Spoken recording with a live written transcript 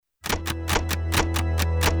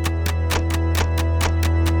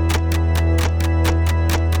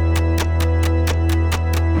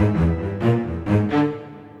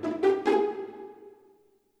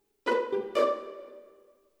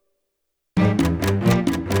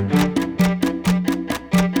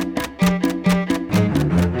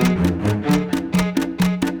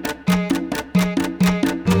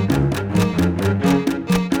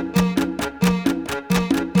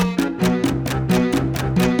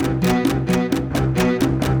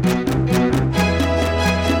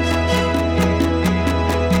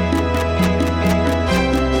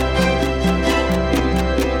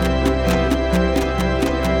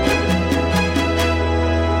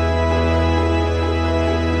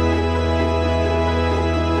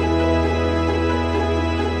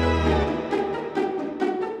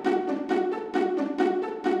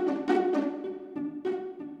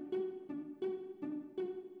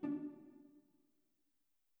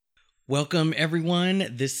Welcome, everyone.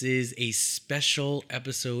 This is a special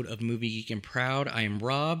episode of Movie Geek and Proud. I am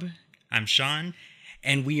Rob. I'm Sean.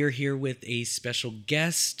 And we are here with a special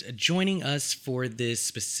guest joining us for this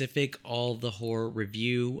specific All the Horror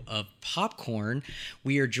review of Popcorn.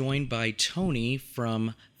 We are joined by Tony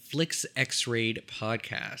from Flix X-Rayed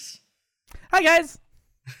Podcast. Hi, guys.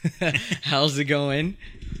 How's it going?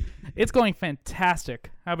 It's going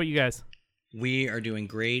fantastic. How about you guys? We are doing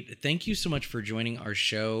great. Thank you so much for joining our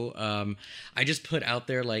show. I just put out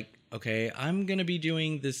there okay, I'm going to be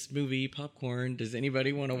doing this movie, Popcorn. Does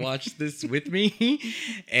anybody want to watch this with me?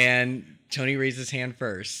 And Tony raised his hand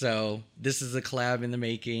first. So this is a collab in the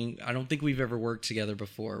making. I don't think we've ever worked together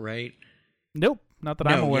before, right? Nope. Not that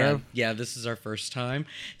I'm aware of. Yeah, this is our first time.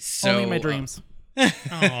 So, only in my dreams.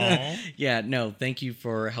 Yeah, no, thank you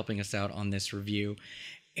for helping us out on this review.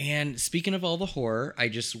 And speaking of all the horror, I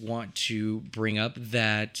just want to bring up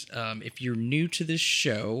that if you're new to this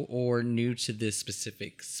show or new to this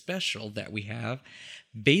specific special that we have,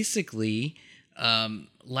 basically,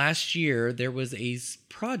 last year there was a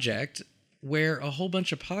project where a whole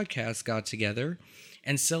bunch of podcasts got together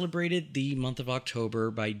and celebrated the month of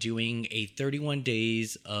October by doing a 31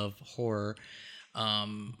 days of horror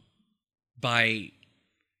by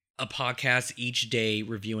a podcast each day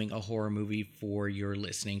reviewing a horror movie for your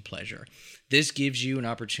listening pleasure. This gives you an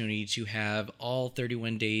opportunity to have all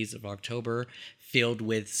 31 days of October filled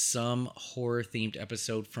with some horror-themed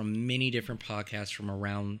episode from many different podcasts from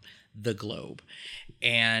around the globe.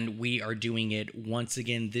 And we are doing it once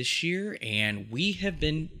again this year, and we have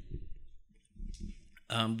been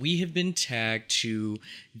tagged to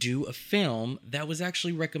do a film that was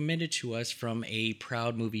actually recommended to us from a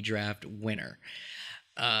Proud Movie Draft winner.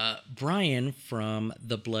 Brian from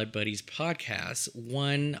the Blood Buddies podcast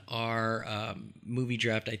won our movie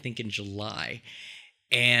draft, I think in July,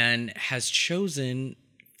 and has chosen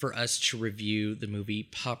for us to review the movie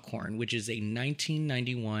Popcorn, which is a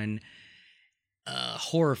 1991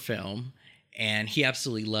 horror film, and he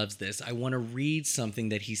absolutely loves this. I want to read something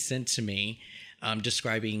that he sent to me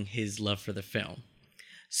describing his love for the film.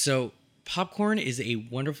 So, Popcorn is a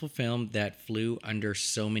wonderful film that flew under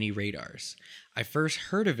so many radars. I first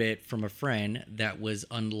heard of it from a friend that was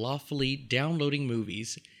unlawfully downloading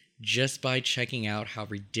movies just by checking out how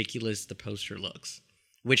ridiculous the poster looks.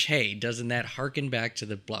 Which, hey, doesn't that harken back to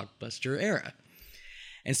the Blockbuster era?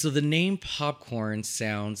 And so the name Popcorn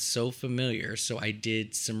sounds so familiar, so I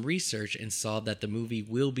did some research and saw that the movie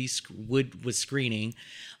was screening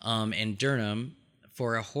in Durham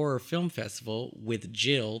for a horror film festival with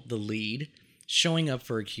Jill, the lead, showing up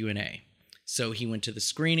for a Q&A. So he went to the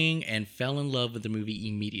screening and fell in love with the movie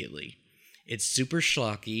immediately. It's super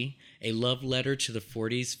schlocky, a love letter to the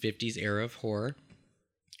 40s, 50s era of horror,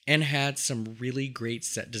 and had some really great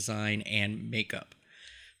set design and makeup.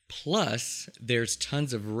 Plus, there's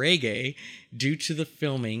tons of reggae due to the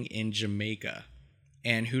filming in Jamaica.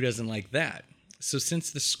 And who doesn't like that? So since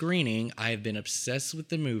the screening, I have been obsessed with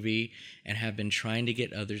the movie and have been trying to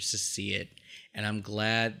get others to see it. And I'm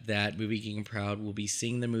glad that Movie Geek and Proud will be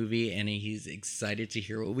seeing the movie, and he's excited to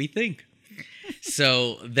hear what we think.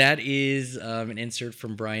 So that is an insert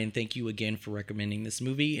from Brian. Thank you again for recommending this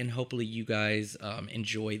movie, and hopefully you guys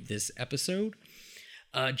enjoyed this episode.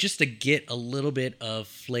 Just to get a little bit of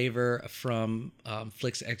flavor from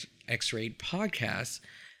Flix X-Rayed Podcast,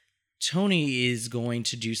 Tony is going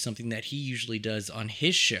to do something that he usually does on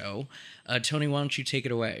his show. Tony, why don't you take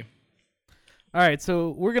it away? All right,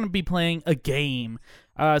 so we're going to be playing a game.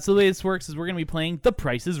 So the way this works is we're going to be playing The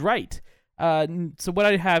Price is Right. So what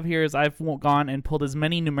I have here is I've gone and pulled as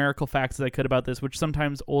many numerical facts as I could about this, which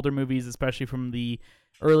sometimes older movies, especially from the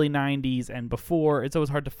early 90s and before, it's always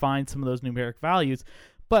hard to find some of those numeric values.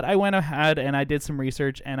 But I went ahead and I did some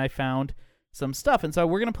research and I found some stuff. And so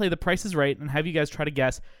we're going to play The Price is Right and have you guys try to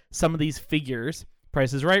guess some of these figures.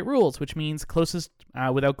 Price is Right rules, which means closest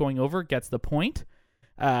without going over gets the point.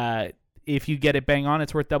 If you get it bang on,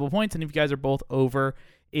 it's worth double points. And if you guys are both over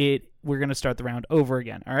it, we're going to start the round over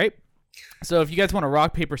again. All right. So if you guys want to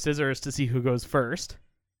rock, paper, scissors to see who goes first.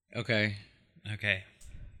 Okay.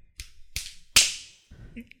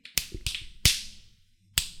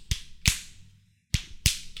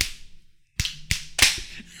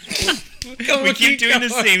 We keep doing the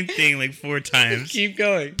same thing like 4 times. Keep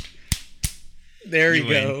going. There you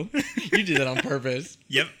go. You did that on purpose.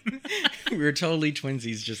 Yep. We were totally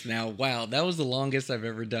twinsies just now. Wow, that was the longest I've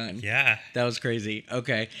ever done. Yeah. That was crazy.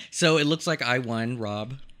 Okay, so it looks like I won,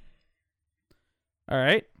 Rob. All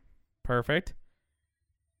right. Perfect.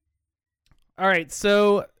 All right,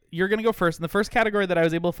 so you're going to go first. In the first category that I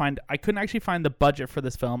was able to find, I couldn't actually find the budget for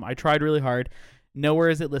this film. I tried really hard. Nowhere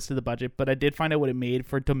is it listed the budget, but I did find out what it made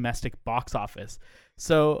for domestic box office.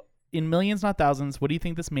 So in millions, not thousands, what do you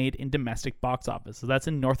think this made in domestic box office? So that's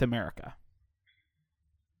in North America.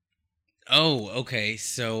 Oh, okay.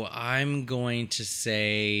 So I'm going to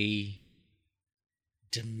say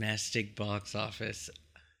domestic box office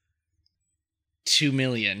 2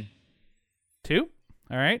 million. 2?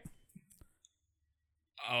 All right.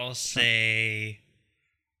 I'll say,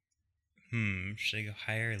 should I go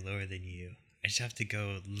higher or lower than you? I just have to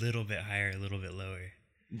go a little bit higher, a little bit lower.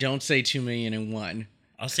 Don't say 2,000,001.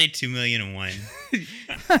 I'll say 2,000,001.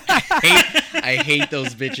 I hate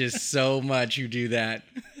those bitches so much who do that.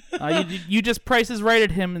 You just prices right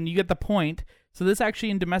at him and you get the point. So this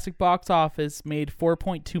actually in domestic box office made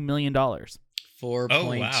 $4.2 million. 4.2.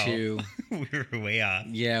 Oh, wow. We were way off.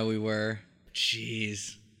 Yeah, we were.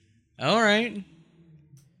 Jeez. All right.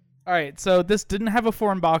 All right, so this didn't have a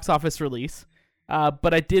foreign box office release,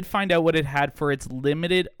 but I did find out what it had for its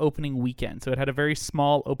limited opening weekend. So it had a very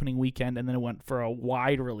small opening weekend, and then it went for a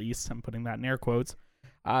wide release. I'm putting that in air quotes.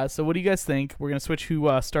 So what do you guys think? We're going to switch who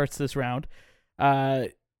starts this round.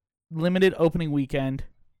 Limited opening weekend,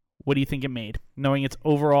 what do you think it made? Knowing its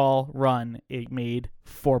overall run, it made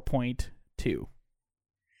 4.2.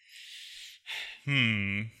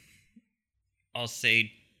 I'll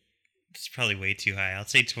say it's probably way too high. I'll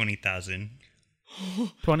say 20,000.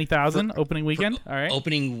 20,000 opening weekend? All right.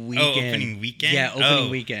 Opening weekend. Oh, opening weekend? Yeah, opening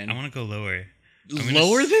weekend. I want to go lower.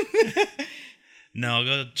 Lower than that? No, I'll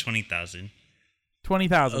go 20,000.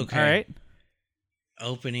 20,000. Okay. All right.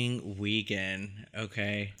 Opening weekend.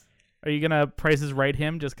 Okay. Are you going to prices right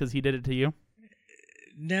him just because he did it to you?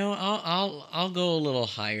 No, I'll go a little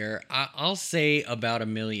higher. I'll say about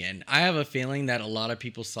 1 million. I have a feeling that a lot of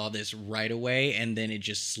people saw this right away, and then it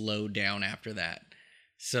just slowed down after that.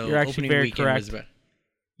 So You're actually opening very weekend correct. was about.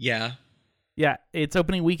 Yeah. Yeah, it's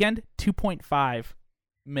opening weekend, 2.5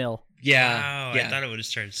 mil. Yeah. Wow, yeah. I thought it would have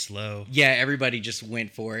started slow. Yeah, everybody just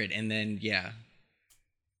went for it, and then yeah.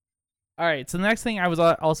 All right, so the next thing I was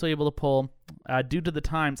also able to pull, due to the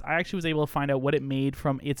times, I actually was able to find out what it made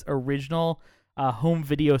from its original home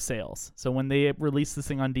video sales. So when they released this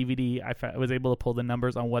thing on DVD, I was able to pull the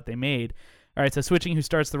numbers on what they made. All right, so switching who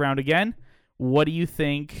starts the round again, what do you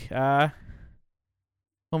think home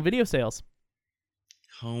video sales?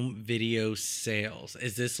 Home video sales.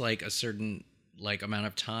 Is this like a certain like amount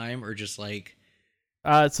of time or just like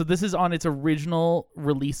So this is on its original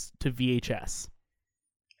release to VHS.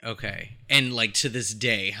 okay. And like to this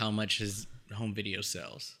day, how much is home video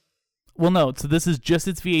sales? Well, no. So this is just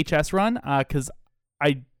its VHS run, because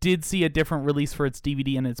I did see a different release for its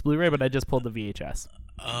DVD and its Blu-ray, but I just pulled the VHS.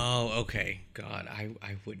 Oh, okay. God,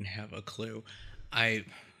 I wouldn't have a clue.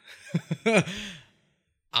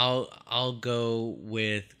 I'll go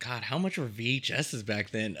with God. How much were VHSs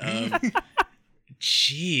back then?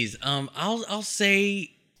 Jeez. I'll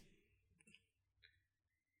say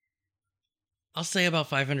about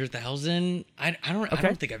 500,000. I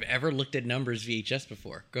don't think I've ever looked at numbers VHS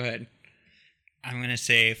before. Go ahead. I'm going to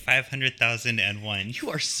say 500,001. You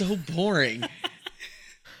are so boring.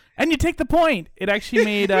 And you take the point. It actually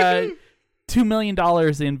made $2 million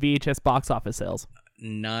in VHS box office sales.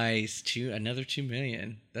 Nice. Another 2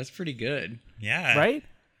 million. That's pretty good. Yeah. Right?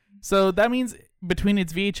 So that means between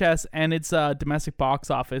its VHS and its domestic box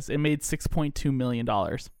office, it made $6.2 million.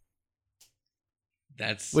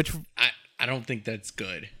 Which I don't think that's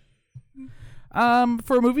good.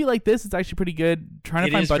 For a movie like this, it's actually pretty good. Trying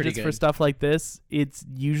to find budgets for good. stuff like this, it's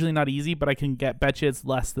usually not easy, but I can bet you it's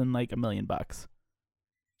less than like $1 million.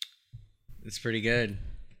 It's pretty good.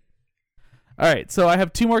 All right, so I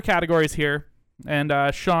have 2 more categories here, and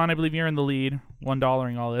Sean, I believe you're in the lead,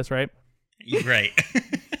 $1 all this, right? You're right.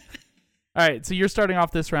 All right, so you're starting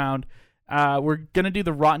off this round. We're gonna do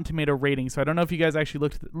the Rotten Tomato rating. So I don't know if you guys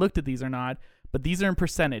actually looked at these or not, but these are in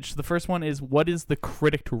percentage. So the first one is, what is the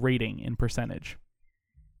critic rating in percentage?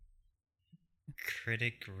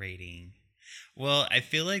 Critic rating. Well, I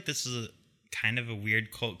feel like this is kind of a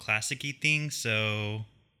weird cult classic-y thing, so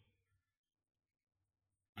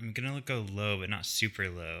I'm gonna go low, but not super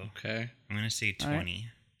low. Okay. I'm gonna say 20.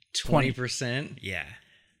 20%. Yeah.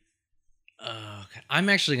 Okay. I'm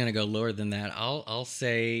actually gonna go lower than that. I'll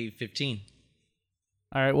say 15.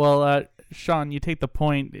 All right, well, Sean, you take the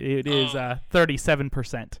point. It is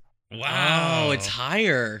 37%. Wow. Oh, it's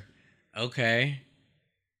higher. Okay.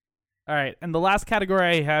 All right, and the last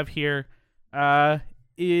category I have here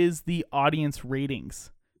is the audience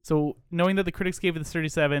ratings. So knowing that the critics gave it the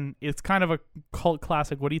 37, it's kind of a cult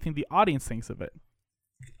classic. What do you think the audience thinks of it?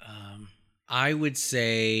 I would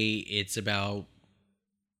say it's about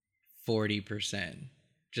 40%,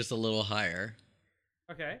 just a little higher.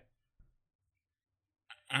 Okay.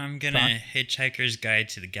 I'm going to Hitchhiker's Guide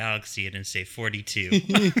to the Galaxy it and say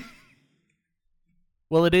 42.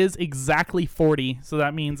 Well, it is exactly 40, so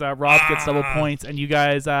that means Rob gets double points, and you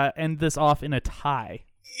guys end this off in a tie.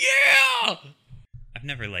 Yeah! I've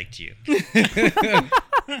never liked you.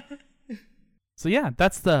 So yeah,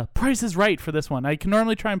 that's the Price is Right for this one. I can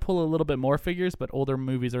normally try and pull a little bit more figures, but older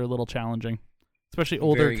movies are a little challenging, especially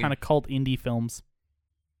older kind of cult indie films.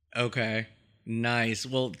 Okay. Nice.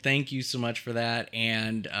 Well, thank you so much for that.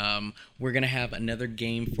 And we're going to have another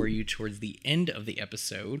game for you towards the end of the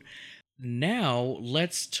episode. Now,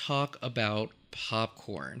 let's talk about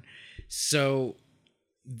popcorn. So,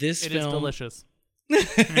 this film... It is delicious.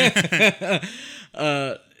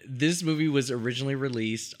 This movie was originally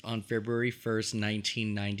released on February 1st,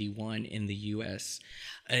 1991 in the U.S.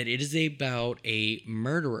 It is about a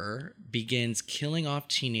murderer begins killing off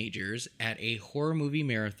teenagers at a horror movie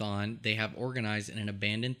marathon they have organized in an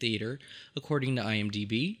abandoned theater, according to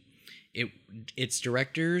IMDb. Its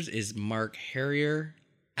directors is Mark Harrier,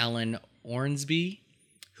 Alan Ornsby,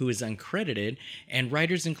 who is uncredited, and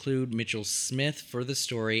writers include Mitchell Smith for the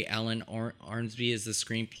story. Alan Ornsby is the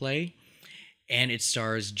screenplay. And it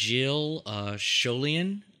stars Jill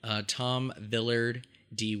Scholian, Tom Villard,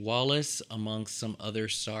 Dee Wallace, amongst some other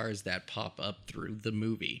stars that pop up through the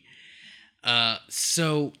movie.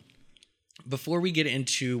 So before we get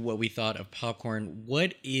into what we thought of popcorn,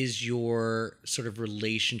 what is your sort of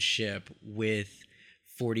relationship with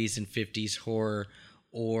 40s and 50s horror,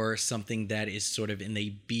 or something that is sort of in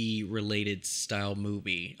the B-related style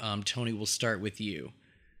movie? Tony, we'll start with you.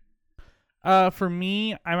 For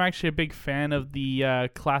me, I'm actually a big fan of the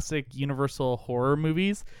classic Universal horror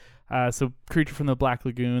movies. So Creature from the Black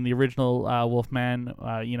Lagoon, the original Wolfman,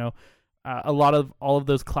 all of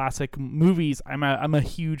those classic movies. I'm a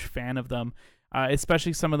huge fan of them,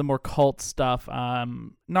 especially some of the more cult stuff.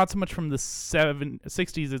 Not so much from the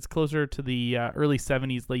 60s. It's closer to the early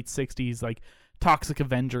 70s, late 60s, like Toxic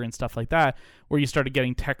Avenger and stuff like that, where you started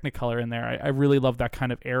getting Technicolor in there. I really love that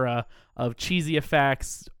kind of era of cheesy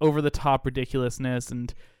effects, over-the-top ridiculousness,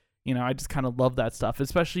 and, I just kind of love that stuff,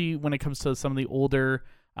 especially when it comes to some of the older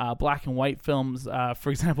black and white films. For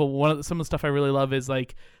example, some of the stuff I really love is,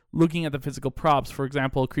 like, looking at the physical props. For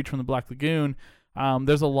example, Creature from the Black Lagoon,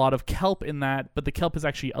 there's a lot of kelp in that, but the kelp is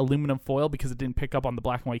actually aluminum foil because it didn't pick up on the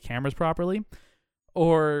black and white cameras properly.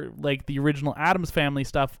 Or like the original Addams Family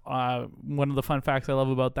stuff, one of the fun facts I love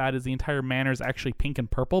about that is the entire manor is actually pink and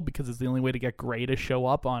purple because it's the only way to get gray to show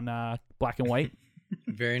up on black and white.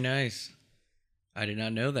 Very nice. I did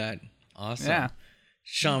not know that. Awesome. Yeah.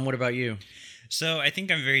 Sean, what about you? So I think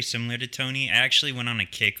I'm very similar to Tony. I actually went on a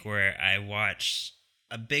kick where I watched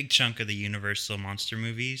a big chunk of the Universal monster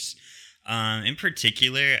movies. In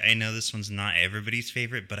particular, I know this one's not everybody's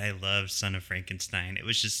favorite, but I love Son of Frankenstein. It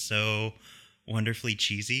was just so wonderfully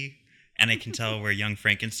cheesy, and I can tell where Young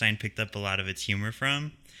Frankenstein picked up a lot of its humor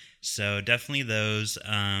from. So definitely those.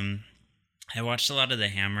 I watched a lot of the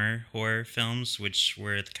Hammer horror films, which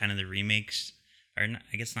were kind of the remakes, or not,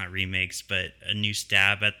 I guess not remakes, but a new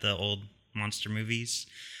stab at the old monster movies.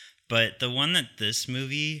 But the one that this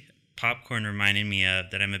movie, Popcorn, reminded me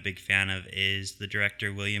of that I'm a big fan of is the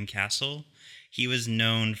director William Castle. He was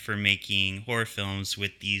known for making horror films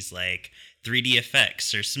with these like 3D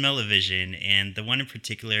effects or smell-o-vision, and the one in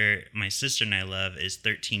particular my sister and I love is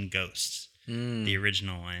 13 Ghosts, the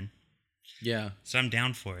original one. Yeah. So I'm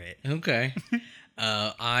down for it. Okay.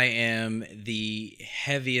 I am the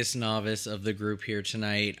heaviest novice of the group here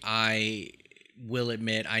tonight. I will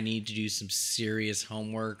admit I need to do some serious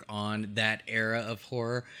homework on that era of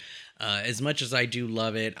horror. As much as I do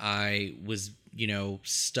love it, I was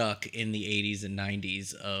stuck in the 80s and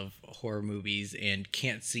 90s of horror movies and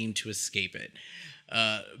can't seem to escape it.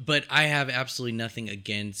 But I have absolutely nothing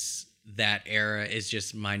against that era. It's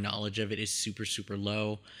just my knowledge of it is super, super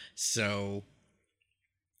low. So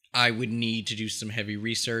I would need to do some heavy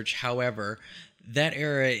research. However, that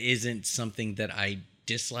era isn't something that I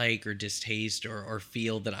dislike or distaste or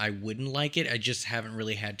feel that I wouldn't like it. I just haven't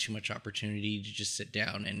really had too much opportunity to just sit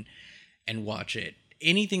down and watch it.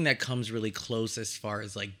 Anything that comes really close as far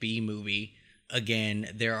as like B movie, again,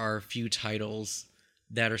 there are a few titles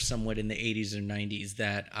that are somewhat in the 80s or 90s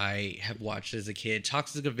that I have watched as a kid.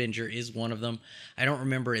 Toxic Avenger is one of them. I don't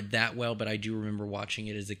remember it that well, but I do remember watching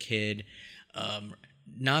it as a kid.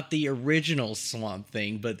 Not the original Swamp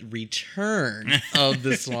Thing, but Return of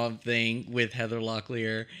the Swamp Thing with Heather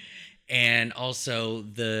Locklear, and also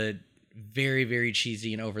the very, very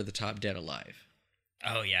cheesy and over-the-top Dead Alive.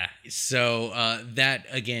 Oh, yeah. So that,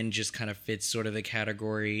 again, just kind of fits sort of the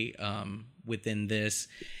category within this.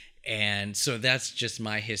 And so that's just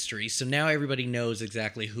my history. So now everybody knows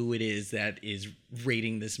exactly who it is that is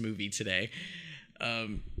rating this movie today.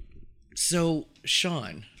 So,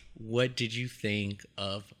 Sean, what did you think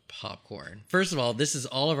of Popcorn? First of all, this is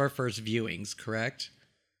all of our first viewings, correct?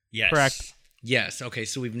 Yes. Correct. Yes. Okay,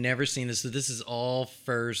 so we've never seen this. So this is all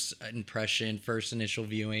first impression, first initial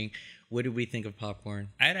viewing. What did we think of Popcorn?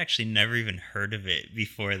 I had actually never even heard of it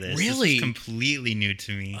before this. Really? This was completely new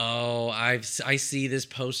to me. Oh, I see this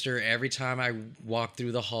poster every time I walk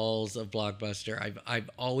through the halls of Blockbuster. I've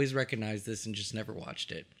always recognized this and just never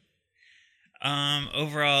watched it.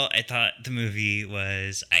 Overall, I thought the movie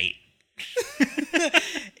was aight.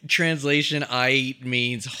 Translation, aight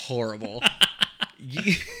means horrible.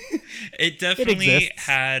 It definitely exists.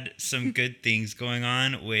 had some good things going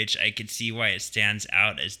on, which I could see why it stands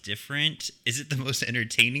out as different. Is it the most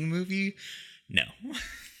entertaining movie? No.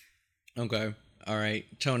 Okay. All right.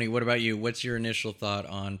 Tony, what about you? What's your initial thought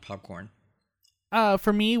on Popcorn?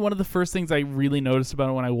 For me, one of the first things I really noticed about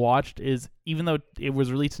it when I watched is even though it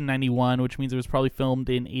was released in 91, which means it was probably filmed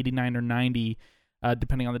in 89 or 90,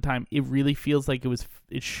 depending on the time, it really feels like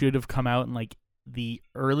it should have come out in like the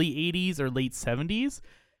early 80s or late 70s.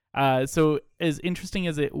 So as interesting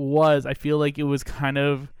as it was, I feel like it was kind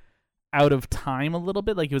of out of time a little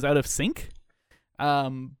bit, like it was out of sync.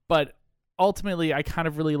 But ultimately, I kind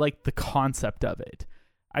of really liked the concept of it.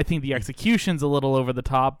 I think the execution's a little over the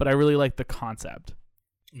top, but I really like the concept.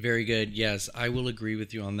 Very good. Yes, I will agree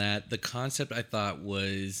with you on that. The concept I thought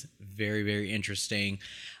was very, very interesting.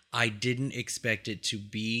 I didn't expect it to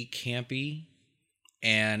be campy,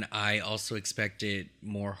 and I also expected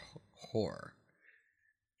more horror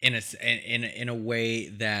in a way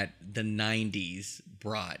that the 90s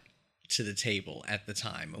brought to the table at the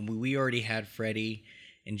time. And we already had Freddy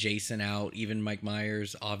and Jason out, even Mike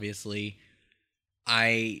Myers, obviously.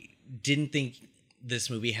 I didn't think this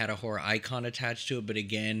movie had a horror icon attached to it, but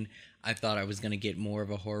again, I thought I was going to get more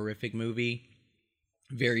of a horrific movie.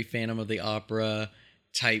 Very Phantom of the Opera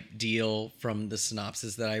type deal from the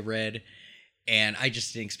synopsis that I read, and I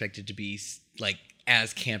just didn't expect it to be like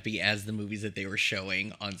as campy as the movies that they were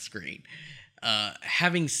showing on screen.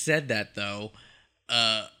 Having said that, though,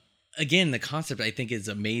 again, the concept I think is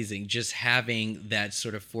amazing. Just having that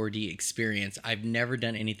sort of 4D experience. I've never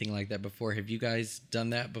done anything like that before. Have you guys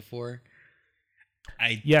done that before?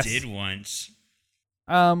 I Yes. did once.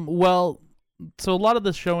 Well, so a lot of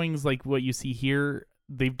the showings, like what you see here,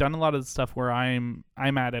 they've done a lot of the stuff where I'm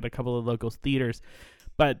at a couple of local theaters,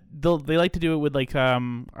 but they like to do it with like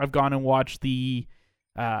I've gone and watched the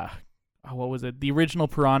what was it? The original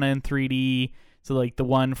Piranha in 3D. So like the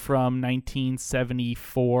one from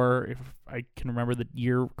 1974, if I can remember the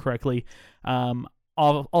year correctly.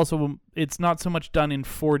 Also, it's not so much done in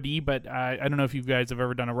 4D, but I don't know if you guys have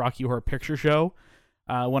ever done a Rocky Horror Picture Show.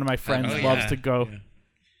 One of my friends loves to go.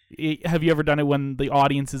 Yeah. Have you ever done it when the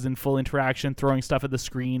audience is in full interaction, throwing stuff at the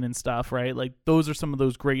screen and stuff, right? Like those are some of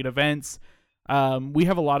those great events. We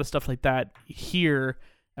have a lot of stuff like that here.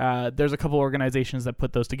 There's a couple organizations that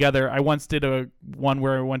put those together. I once did one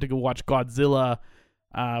where I went to go watch Godzilla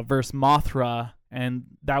versus Mothra, and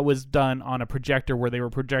that was done on a projector where they were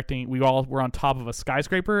projecting. We all were on top of a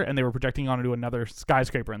skyscraper, and they were projecting onto another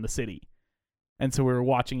skyscraper in the city. And so we were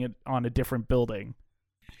watching it on a different building.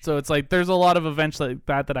 So it's like there's a lot of events like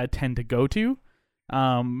that I tend to go to.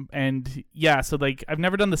 And yeah, so like I've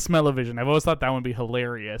never done the Smell-O-Vision. I've always thought that would be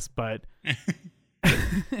hilarious, but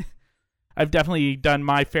I've definitely done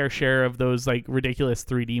my fair share of those like ridiculous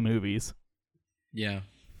 3D movies. Yeah.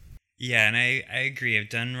 Yeah, and I agree. I've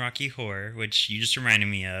done Rocky Horror, which you just reminded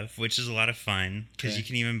me of, which is a lot of fun because you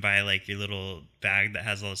can even buy like your little bag that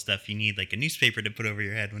has all the stuff you need, like a newspaper to put over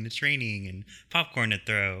your head when it's raining and popcorn to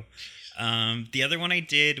throw. The other one I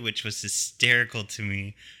did, which was hysterical to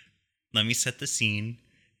me, let me set the scene.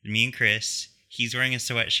 Me and Chris, he's wearing a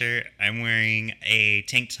sweatshirt. I'm wearing a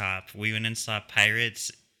tank top. We went and saw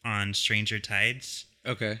Pirates on Stranger Tides.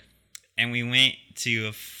 Okay. And we went to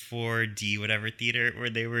a 4D whatever theater where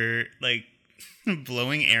they were like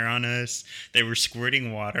blowing air on us. They were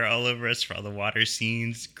squirting water all over us for all the water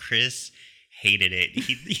scenes. Chris hated it.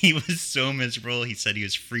 He was so miserable. He said he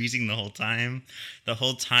was freezing the whole time. The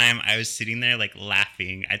whole time I was sitting there like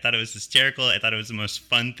laughing. I thought it was hysterical. I thought it was the most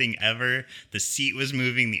fun thing ever. The seat was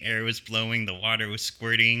moving. The air was blowing. The water was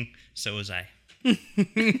squirting. So was I.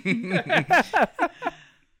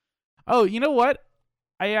 Oh, you know what?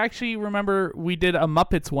 I actually remember we did a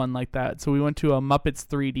Muppets one like that. So we went to a Muppets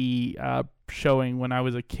 3D showing when I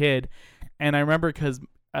was a kid. And I remember because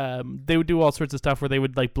they would do all sorts of stuff where they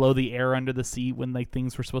would like blow the air under the seat when like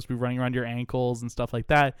things were supposed to be running around your ankles and stuff like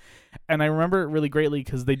that. And I remember it really greatly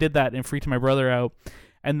because they did that and freaked my brother out.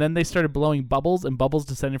 and then they started blowing bubbles, and bubbles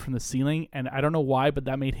descended from the ceiling, and I don't know why, but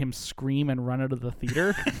that made him scream and run out of the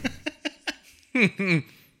theater.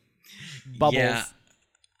 Bubbles. Yeah,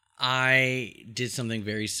 I did something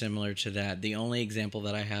very similar to that. The only example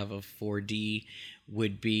that I have of 4D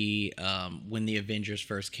would be when the Avengers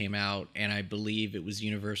first came out, and I believe it was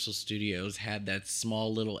Universal Studios had that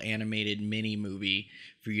small little animated mini movie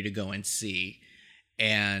for you to go and see.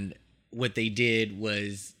 And what they did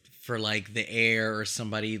was, for like the air or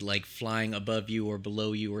somebody like flying above you or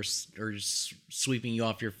below you or sweeping you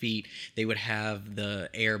off your feet, they would have the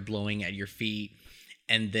air blowing at your feet.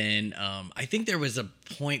 And then I think there was a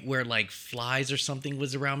point where like flies or something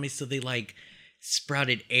was around me, so they like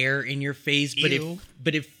sprouted air in your face,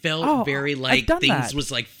 but it felt very like things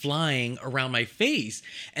was like flying around my face.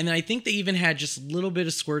 And then I think they even had just a little bit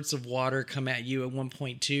of squirts of water come at you at one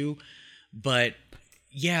point too. But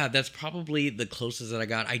yeah, that's probably the closest that I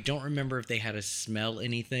got. I don't remember if they had to smell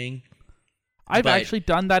anything. I've actually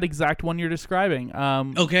done that exact one you're describing.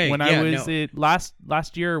 Okay. When I was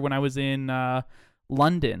last year, when I was in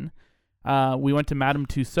London, we went to Madame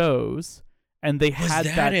Tussauds, and they had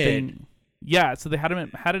that thing. Yeah, so they had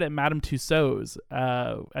it at Madame Tussauds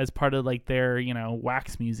as part of like their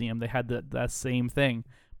wax museum. They had that same thing.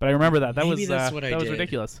 But I remember that was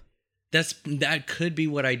ridiculous. That could be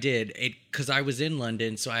what I did. Because I was in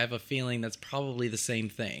London, so I have a feeling that's probably the same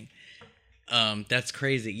thing. That's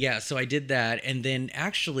crazy. Yeah, so I did that, and then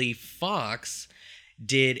actually Fox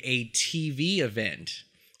did a TV event.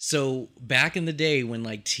 So back in the day when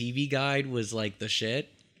like TV Guide was like the shit,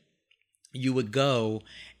 you would go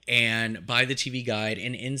and buy the TV Guide,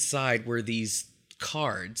 and inside were these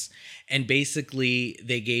cards, and basically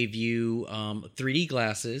they gave you 3D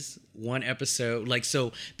glasses, one episode, like,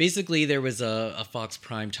 so basically there was a Fox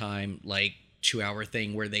primetime like 2-hour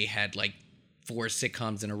thing where they had like 4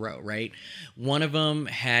 sitcoms in a row, right? One of them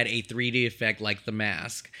had a 3D effect like The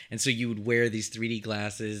Mask, and so you would wear these 3D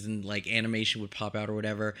glasses and like animation would pop out or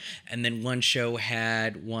whatever. And then one show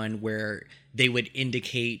had one where they would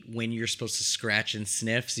indicate when you're supposed to scratch and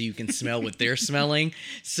sniff so you can smell what they're smelling.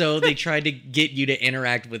 So they tried to get you to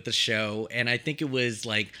interact with the show. And I think it was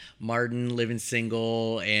like Martin Living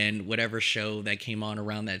Single and whatever show that came on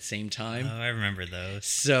around that same time. Oh, I remember those.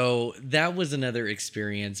 So that was another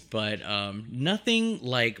experience, but nothing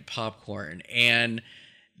like popcorn. And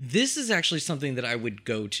this is actually something that I would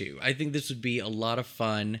go to. I think this would be a lot of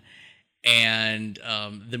fun. And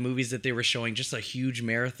the movies that they were showing, just a huge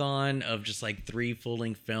marathon of just like 3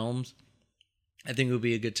 full-length films, I think it would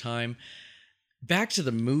be a good time. Back to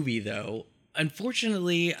the movie though,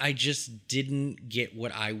 unfortunately I just didn't get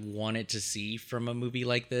what I wanted to see from a movie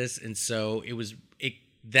like this, and so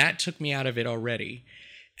that took me out of it already.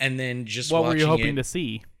 And then just what were you hoping to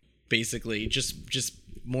see? Basically just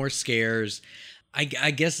more scares.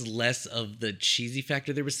 I guess less of the cheesy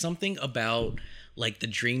factor. There was something about like the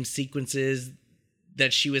dream sequences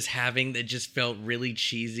that she was having that just felt really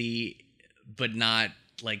cheesy, but not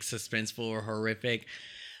like suspenseful or horrific.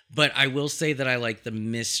 But I will say that I like the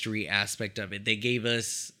mystery aspect of it. They gave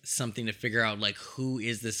us something to figure out, like, who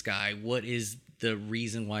is this guy? What is the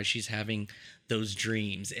reason why she's having those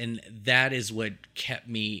dreams? And that is what kept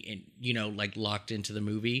me like locked into the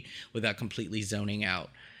movie without completely zoning out,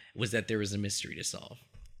 was that there was a mystery to solve.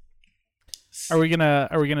 Are we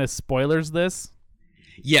gonna spoilers this?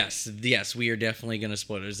 Yes, we are definitely going to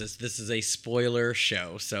spoilers this. This is a spoiler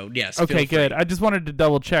show, so yes. Okay, good. I just wanted to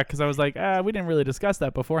double check because I was like, we didn't really discuss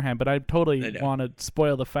that beforehand, but I totally want to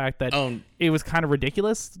spoil the fact that it was kind of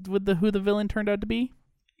ridiculous with who the villain turned out to be.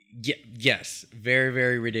 Yes, very,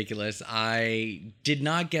 very ridiculous. I did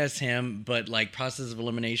not guess him, but like process of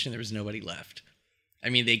elimination, there was nobody left. I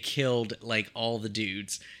mean, they killed like all the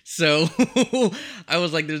dudes, so I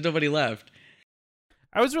was like, there's nobody left.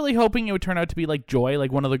 I was really hoping it would turn out to be like Joy,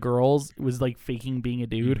 like one of the girls was like faking being a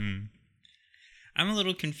dude. Mm-hmm. I'm a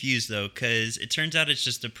little confused though, because it turns out it's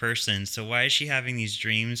just a person. So why is she having these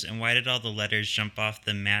dreams, and why did all the letters jump off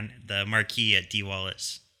the marquee at Dee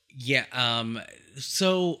Wallace? Yeah.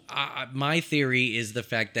 So my theory is the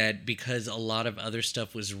fact that because a lot of other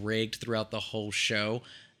stuff was rigged throughout the whole show,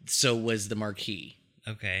 so was the marquee.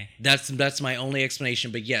 Okay. That's my only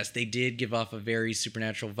explanation. But yes, they did give off a very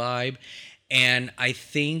supernatural vibe. And I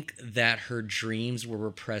think that her dreams were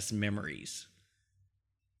repressed memories.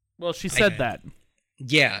 Well, she said that.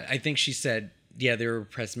 Yeah, I think she said, they were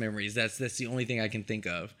repressed memories. That's the only thing I can think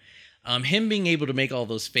of. Him being able to make all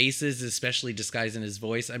those faces, especially disguising his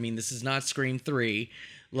voice. I mean, this is not Scream 3.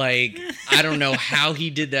 Like, I don't know how he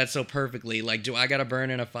did that so perfectly. Like, do I gotta burn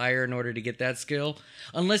in a fire in order to get that skill?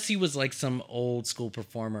 Unless he was like some old school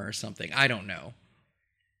performer or something. I don't know.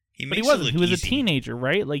 But he wasn't. He was a teenager,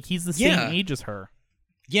 right? Like, he's the same age as her.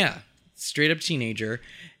 Yeah, straight up teenager.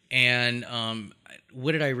 And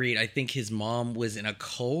what did I read? I think his mom was in a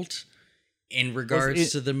cult in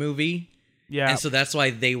regards to the movie. Yeah. And so that's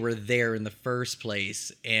why they were there in the first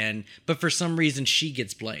place. But for some reason, she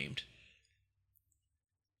gets blamed.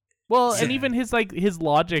 Well, and even his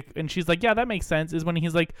logic, and she's like, yeah, that makes sense, is when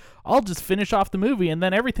he's like, I'll just finish off the movie and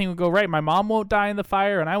then everything will go right. My mom won't die in the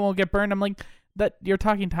fire and I won't get burned. I'm like, that you're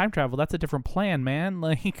talking time travel. That's a different plan, man.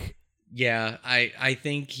 Like, yeah, I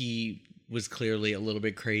think he was clearly a little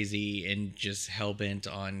bit crazy and just hell-bent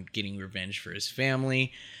on getting revenge for his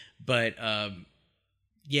family. But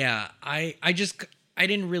yeah, I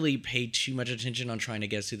didn't really pay too much attention on trying to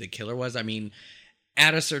guess who the killer was. I mean,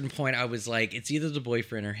 at a certain point, I was like, it's either the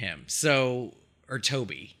boyfriend or him. So, or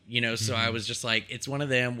Toby, you know? So I was just like, it's one of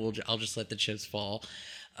them. I'll just let the chips fall.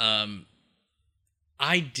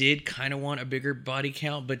 I did kind of want a bigger body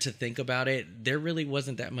count, but to think about it, there really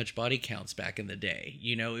wasn't that much body counts back in the day.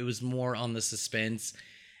 You know, it was more on the suspense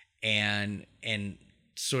and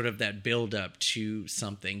sort of that build up to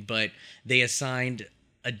something. But they assigned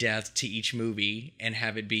a death to each movie and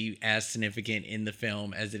have it be as significant in the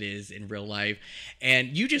film as it is in real life.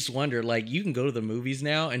 And you just wonder, like, you can go to the movies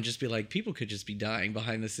now and just be like, people could just be dying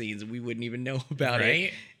behind the scenes and we wouldn't even know about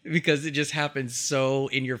it because it just happens so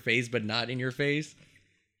in your face, but not in your face.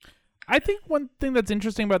 I think one thing that's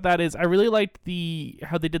interesting about that is I really liked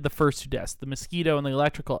how they did the first two deaths, the mosquito and the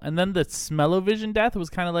electrical, and then the smell-o-vision death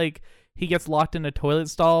was kind of like he gets locked in a toilet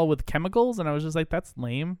stall with chemicals, and I was just like, that's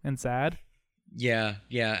lame and sad. Yeah.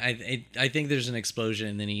 I think there's an explosion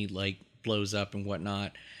and then he like blows up and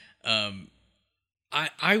whatnot.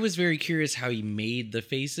 I was very curious how he made the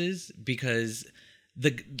faces because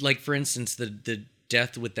for instance the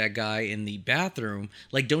death with that guy in the bathroom,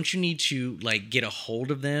 like, don't you need to like get a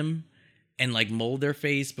hold of them and like mold their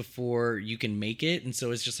face before you can make it? And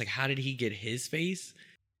so it's just like, how did he get his face?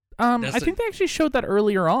 I think they actually showed that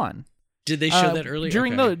earlier on. Did they show that earlier?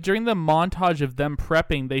 During the montage of them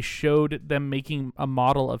prepping, they showed them making a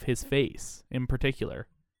model of his face in particular.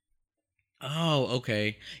 Oh,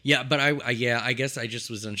 okay. Yeah, but I guess I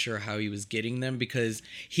just was unsure how he was getting them because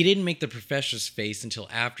he didn't make the professor's face until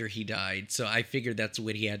after he died. So I figured that's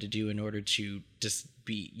what he had to do in order to just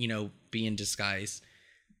be in disguise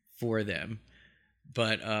for them.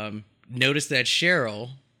 But notice that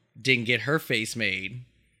Cheryl didn't get her face made.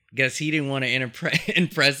 Guess he didn't want to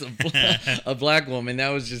impress a black woman. That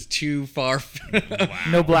was just too far. Wow.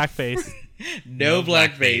 No blackface. No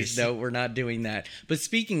blackface. No, we're not doing that. But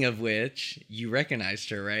speaking of which, you recognized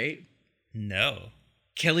her, right? No.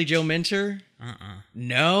 Kelly Jo Minter?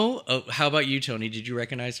 No? Oh, how about you, Tony? Did you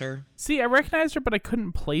recognize her? See, I recognized her, but I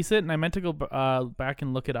couldn't place it, and I meant to go back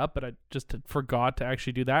and look it up, but I just forgot to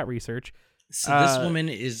actually do that research. So this woman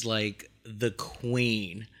is like the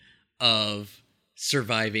queen of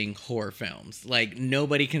surviving horror films. Like,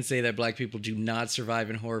 nobody can say that black people do not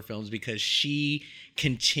survive in horror films because she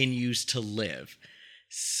continues to live.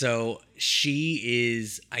 So she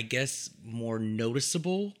is, I guess, more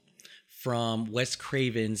noticeable from Wes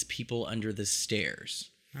Craven's People Under the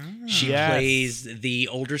Stairs. She plays the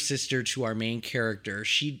older sister to our main character.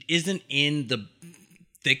 She isn't in the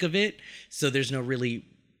thick of it, so there's no really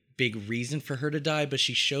big reason for her to die, but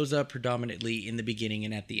she shows up predominantly in the beginning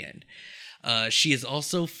and at the end. She is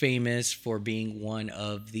also famous for being one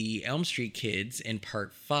of the Elm Street kids in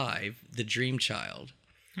Part 5, The Dream Child.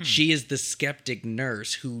 She is the skeptic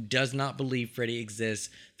nurse who does not believe Freddy exists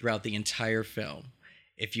throughout the entire film,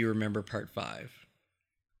 if you remember Part 5.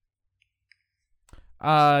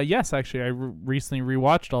 Yes, actually, I recently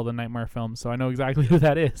rewatched all the Nightmare films, so I know exactly who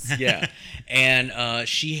that is. Yeah, and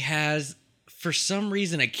she has, for some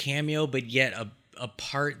reason, a cameo, but yet a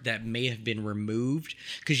part that may have been removed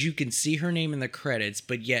because you can see her name in the credits,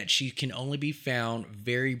 but yet she can only be found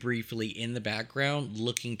very briefly in the background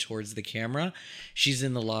looking towards the camera. She's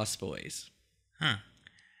in The Lost Boys.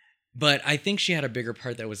 But I think she had a bigger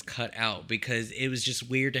part that was cut out because it was just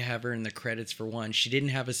weird to have her in the credits for one. She didn't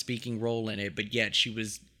have a speaking role in it, but yet she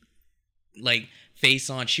was like face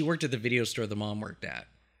on. She worked at the video store the mom worked at.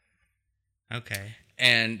 Okay.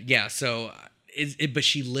 And yeah, so but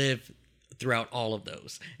she lived throughout all of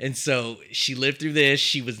those. And so she lived through this.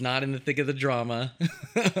 She was not in the thick of the drama.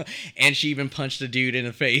 And she even punched a dude in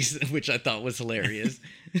the face, which I thought was hilarious.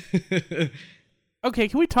 Okay,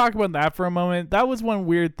 can we talk about that for a moment? That was one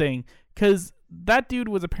weird thing, because that dude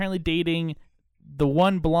was apparently dating the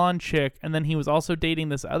one blonde chick, and then he was also dating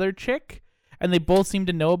this other chick, and they both seemed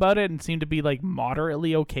to know about it and seemed to be like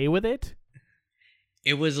moderately okay with it.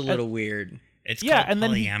 It was a little weird. It's called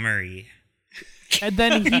polyamory. And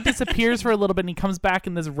then he disappears for a little bit, and he comes back,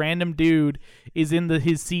 and this random dude is in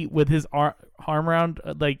his seat with his arm around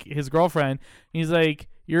like his girlfriend. And he's like,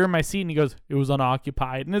 "You're in my seat," and he goes, "It was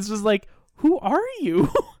unoccupied." And it's just like, who are you?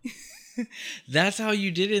 That's how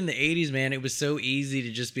you did it in the 80s, man. It was so easy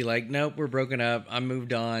to just be like, nope, we're broken up. I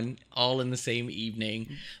moved on, all in the same evening.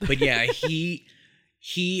 But yeah, I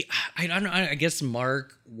don't know. I guess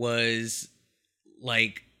Mark was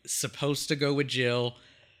like supposed to go with Jill,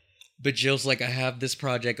 but Jill's like, I have this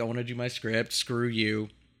project. I want to do my script. Screw you.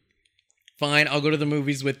 Fine, I'll go to the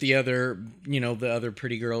movies with the other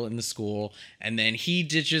pretty girl in the school. And then he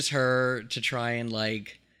ditches her to try and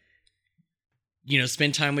like,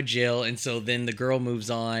 spend time with Jill. And so then the girl moves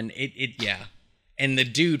on. Yeah. And the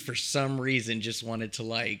dude, for some reason, just wanted to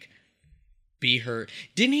like be her.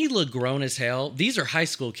 Didn't he look grown as hell? These are high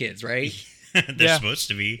school kids, right? They're supposed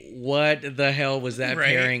to be. What the hell was that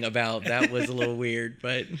pairing about? That was a little weird,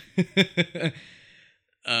 but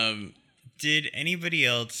did anybody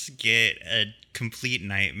else get a complete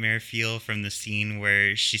nightmare feel from the scene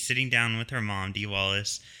where she's sitting down with her mom, Dee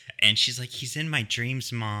Wallace, and she's like, "He's in my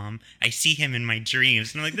dreams, Mom. I see him in my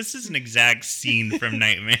dreams." And I'm like, this is an exact scene from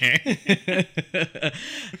Nightmare.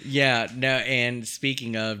 Yeah, no, and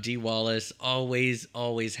speaking of Dee Wallace, always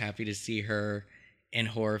happy to see her in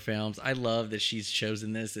horror films. I love that she's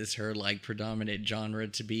chosen this as her like predominant genre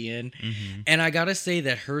to be in. Mm-hmm. And I gotta say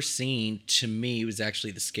that her scene to me was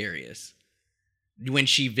actually the scariest. When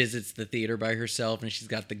she visits the theater by herself and she's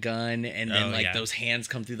got the gun and then those hands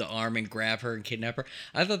come through the arm and grab her and kidnap her.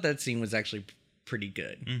 I thought that scene was actually pretty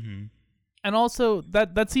good. Mm-hmm. And also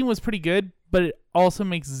that scene was pretty good, but it also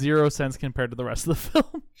makes zero sense compared to the rest of the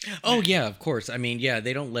film. Oh yeah, of course. I mean, yeah,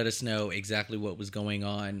 they don't let us know exactly what was going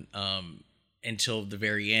on until the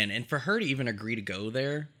very end. And for her to even agree to go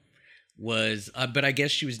there was, but I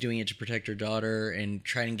guess she was doing it to protect her daughter and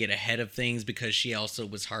try and get ahead of things because she also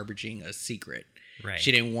was harboring a secret. Right.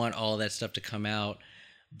 She didn't want all that stuff to come out.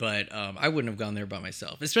 But I wouldn't have gone there by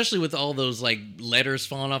myself, especially with all those like letters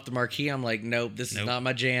falling off the marquee. I'm like, nope, this is not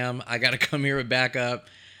my jam. I got to come here with backup.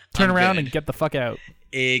 Turn around and get the fuck out.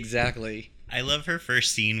 Exactly. I love her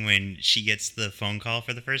first scene when she gets the phone call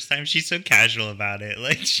for the first time. She's so casual about it.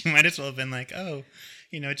 Like, she might as well have been like, oh,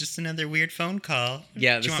 just another weird phone call.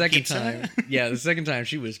 Yeah, the second time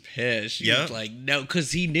she was pissed. She was like, no,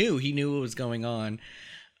 because he knew what was going on.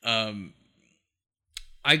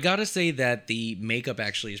 I gotta say that the makeup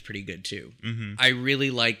actually is pretty good too. Mm-hmm. I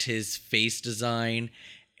really liked his face design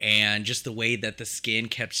and just the way that the skin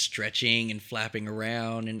kept stretching and flapping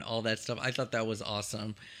around and all that stuff. I thought that was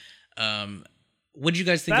awesome. What did you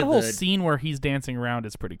guys think that of whole scene where he's dancing around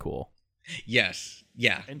is pretty cool. Yes.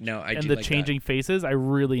 Yeah. And the like changing faces, I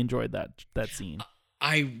really enjoyed that scene.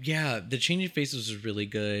 The changing faces was really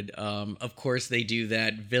good. Of course, they do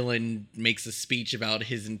that. Villain makes a speech about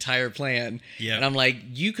his entire plan. Yeah. And I'm like,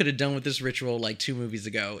 you could have done with this ritual like 2 movies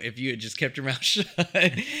ago if you had just kept your mouth shut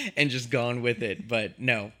and just gone with it. But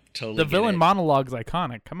no, totally. The villain monologue's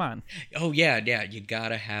iconic. Come on. Oh, yeah. You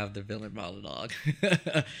gotta have the villain monologue.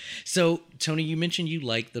 So, Tony, you mentioned you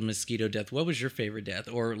liked the mosquito death. What was your favorite death?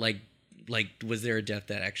 Or like was there a death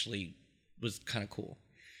that actually was kind of cool?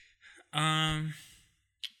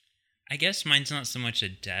 I guess mine's not so much a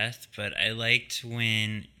death, but I liked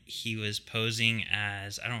when he was posing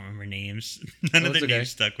as, I don't remember names. None of their names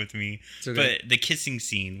stuck with me. Okay. But the kissing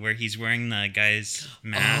scene where he's wearing the guy's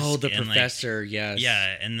mask. Oh, the professor, yes.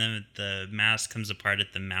 Yeah, and the mask comes apart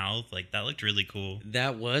at the mouth. Like, that looked really cool.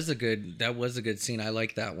 That was a good scene. I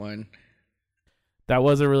like that one. That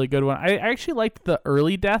was a really good one. I actually liked the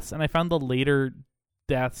early deaths, and I found the later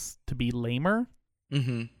deaths to be lamer.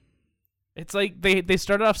 Mm-hmm. It's like they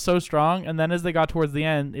started off so strong, and then as they got towards the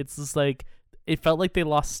end, it's just like it felt like they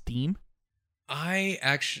lost steam. I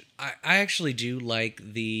actually do like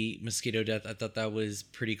the mosquito death. I thought that was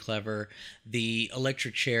pretty clever. The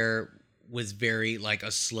electric chair was very like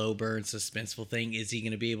a slow burn, suspenseful thing. Is he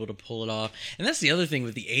going to be able to pull it off? And that's the other thing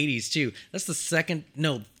with the 80s too. That's the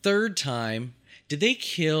third time. Did they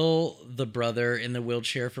kill the brother in the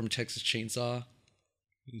wheelchair from Texas Chainsaw?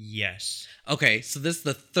 Yes. Okay, so this is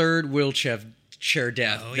the third wheelchair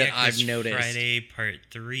death that I've noticed. Friday Part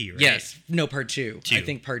 3, right? Yes. No, Part 2. I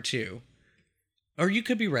think Part 2. Or you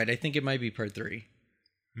could be right. I think it might be Part 3.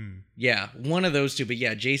 Yeah, one of those two. But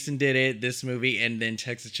yeah, Jason did it, this movie, and then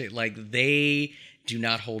Texas Chainsaw. Like, they do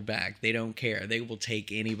not hold back. They don't care. They will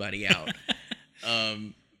take anybody out.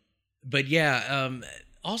 But yeah,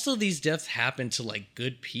 also, these deaths happen to, like,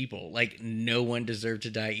 good people. Like, no one deserved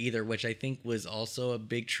to die either, which I think was also a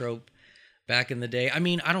big trope back in the day. I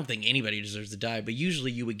mean, I don't think anybody deserves to die, but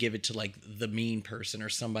usually you would give it to, like, the mean person or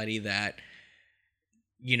somebody that,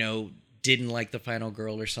 didn't like the final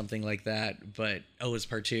girl or something like that. But it's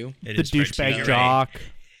part 2. It The is part two, douchebag right? jock.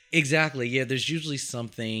 Exactly. Yeah, there's usually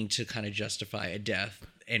something to kind of justify a death,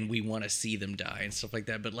 and we want to see them die and stuff like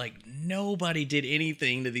that. But like nobody did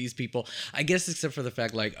anything to these people, I guess, except for the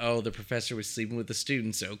fact like, the professor was sleeping with the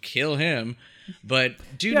student, so kill him. But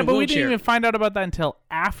dude, Yeah, in a but we wheelchair, didn't even find out about that until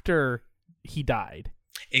after he died.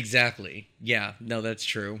 exactly. Yeah, no, that's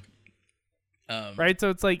true. Right? So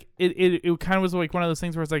it's like it kind of was like one of those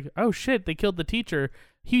things where it's like, oh shit, they killed the teacher.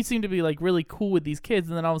 He seemed to be like really cool with these kids,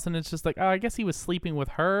 and then all of a sudden it's just like, oh, I guess he was sleeping with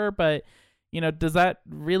her, but does that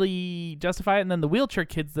really justify it? And then the wheelchair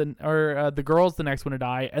kids, the girl's the next one to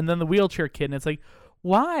die, and then the wheelchair kid, and it's like,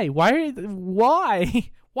 why? Why?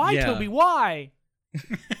 Yeah. Toby? Why?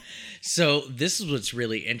 So this is what's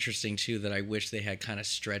really interesting too, that I wish they had kind of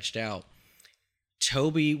stretched out.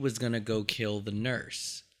 Toby was gonna go kill the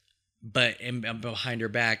nurse, but behind her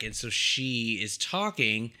back, and so she is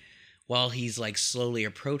talking while he's like slowly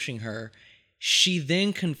approaching her. She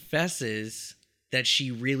then confesses that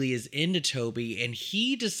she really is into Toby, and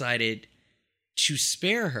he decided to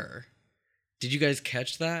spare her. Did you guys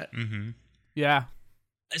catch that? Mm-hmm. Yeah.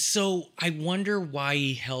 So I wonder why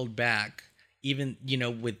he held back, even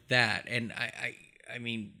with that. And I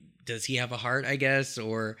mean, does he have a heart, I guess,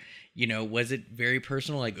 or was it very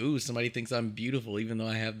personal? Like, ooh, somebody thinks I'm beautiful, even though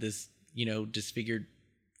I have this disfigured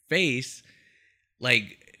face.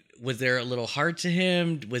 Like, was there a little heart to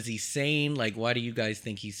him? Was he sane? Like, why do you guys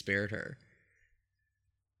think he spared her?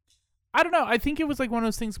 I don't know. I think it was like one of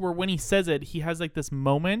those things where when he says it, he has like this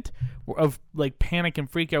moment of like panic and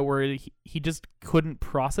freak out where he just couldn't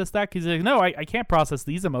process that because he's like, no, I can't process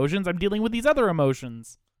these emotions. I'm dealing with these other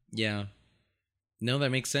emotions. Yeah. No,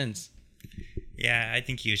 that makes sense. Yeah, I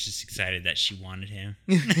think he was just excited that she wanted him.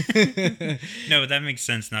 No, but that makes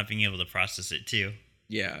sense, not being able to process it too.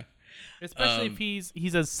 Yeah. Especially if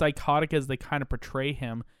he's as psychotic as they kind of portray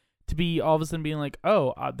him, to be all of a sudden being like,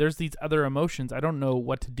 there's these other emotions. I don't know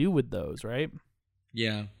what to do with those, right?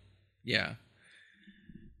 Yeah. Yeah.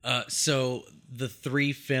 So the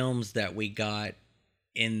 3 films that we got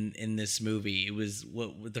in this movie, it was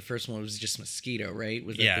the first one was just Mosquito, right?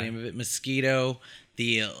 Was that the name of it? Mosquito,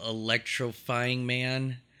 The Electrifying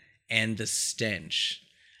Man, and The Stench.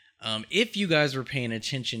 If you guys were paying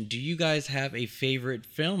attention, do you guys have a favorite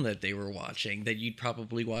film that they were watching that you'd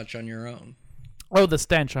probably watch on your own? Oh, The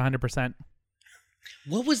Stench, 100%.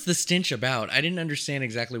 What was The Stench about? I didn't understand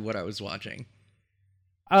exactly what I was watching.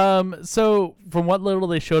 So from what little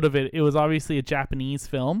they showed of it, it was obviously a Japanese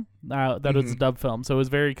film. That was a dub film, so it was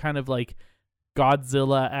very kind of like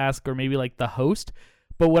Godzilla-esque, or maybe like The Host.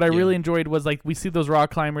 But what I really enjoyed was like we see those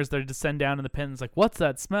rock climbers that descend down in the pit. And it's like, what's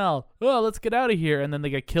that smell? Oh, let's get out of here! And then they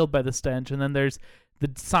get killed by the stench. And then there's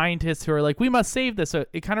the scientists who are like, we must save this. So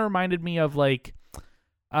it kind of reminded me of like,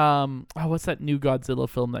 what's that new Godzilla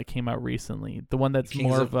film that came out recently? The one that's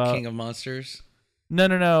King of Monsters.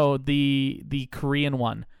 No, the Korean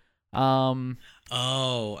one.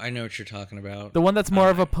 Oh, I know what you're talking about. The one that's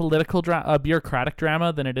more of a political a bureaucratic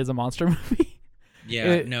drama than it is a monster movie.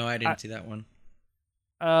 Yeah, no, I didn't see that one.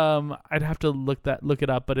 I'd have to look it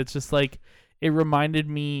up, but it's just like it reminded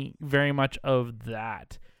me very much of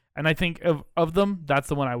that. And I think of them, that's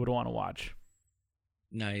the one I would want to watch.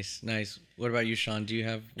 Nice. What about you, Sean? Do you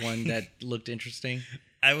have one that looked interesting?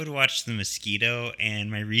 I would watch The Mosquito,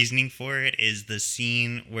 and my reasoning for it is the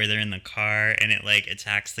scene where they're in the car and it like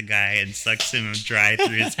attacks the guy and sucks him dry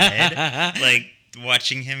through his head. Like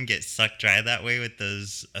watching him get sucked dry that way with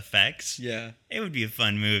those effects. Yeah. It would be a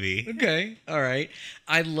fun movie. Okay. All right.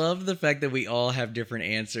 I love the fact that we all have different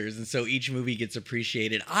answers, and so each movie gets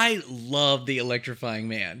appreciated. I love The Electrifying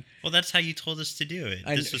Man. Well, that's how you told us to do it.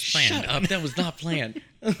 This was planned. Shut up. That was not planned.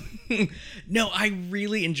 No, I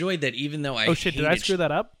really enjoyed that, even though I Oh shit, did I screw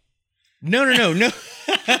that up? No.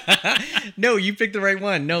 No, you picked the right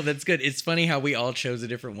one. No, that's good. It's funny how we all chose a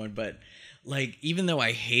different one, but like, even though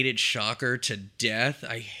I hated Shocker to death,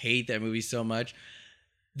 I hate that movie so much.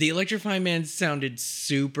 The Electrifying Man sounded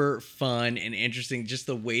super fun and interesting. Just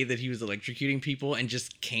the way that he was electrocuting people and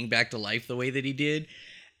just came back to life the way that he did.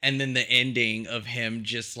 And then the ending of him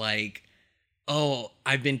just like, oh,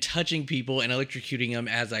 I've been touching people and electrocuting them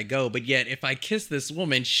as I go, but yet if I kiss this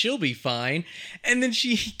woman, she'll be fine. And then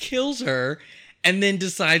he kills her and then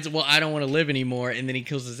decides, well, I don't want to live anymore. And then he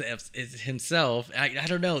kills himself. I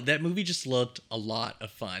don't know. That movie just looked a lot of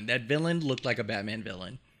fun. That villain looked like a Batman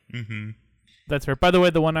villain. Mm-hmm. That's right. By the way,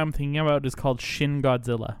 the one I'm thinking about is called Shin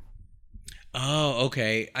Godzilla. Oh,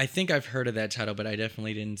 okay. I think I've heard of that title, but I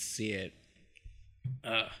definitely didn't see it.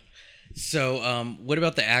 So, what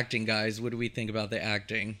about the acting, guys? What do we think about the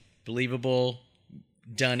acting? Believable?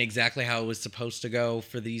 done exactly how it was supposed to go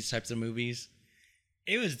for these types of movies?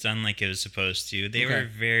 It was done like it was supposed to. They Okay. were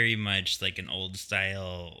very much like an old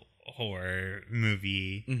style horror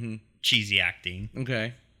movie, Mm-hmm. cheesy acting.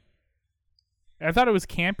 Okay. I thought it was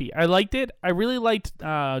campy. I liked it. I really liked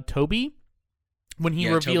Toby when he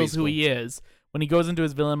Yeah, reveals Toby's who cool. he is. When he goes into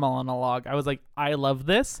his villain monologue, I was like, I love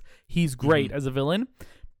this. He's great as a villain.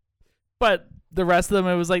 But the rest of them,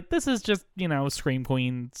 it was like, this is just, Scream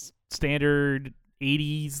Queen's standard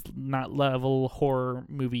 80s not level horror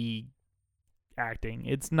movie acting.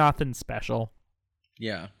 It's nothing special.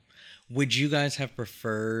 Yeah. Would you guys have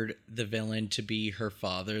preferred the villain to be her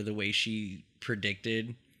father the way she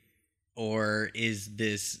predicted? Or is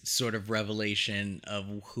this sort of revelation of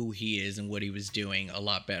who he is and what he was doing a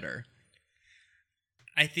lot better?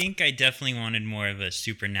 I think I definitely wanted more of a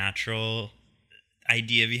supernatural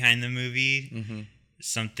idea behind the movie. Mm-hmm.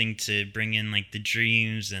 Something to bring in like the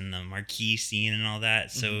dreams and the marquee scene and all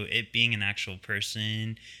that. So it being an actual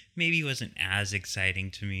person maybe wasn't as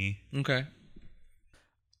exciting to me. Okay.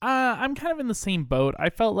 I'm kind of in the same boat. I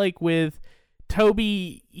felt like with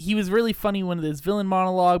Toby, he was really funny when his villain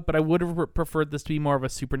monologue, but I would have preferred this to be more of a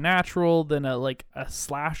supernatural than a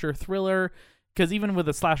slasher thriller. Because even with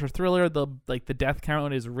a slasher thriller, the death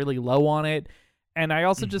count is really low on it, and I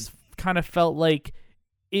also just kind of felt like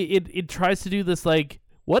it tries to do this like,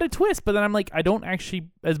 what a twist, but then I'm like, I don't actually,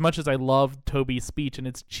 as much as I love Toby's speech and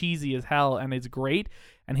it's cheesy as hell and it's great,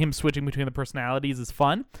 and him switching between the personalities is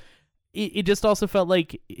fun. It just also felt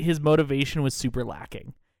like his motivation was super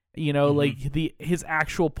lacking. Like his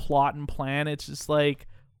actual plot and plan. It's just like,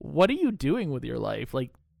 what are you doing with your life?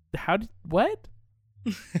 Like, what?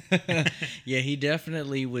 Yeah, he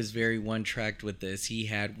definitely was very one-tracked with this. He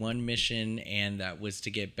had one mission, and that was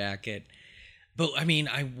to get back at... But, I mean,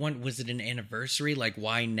 was it an anniversary? Like,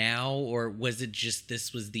 why now? Or was it just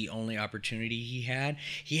this was the only opportunity he had?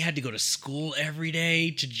 He had to go to school every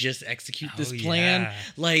day to just execute this plan. Yeah.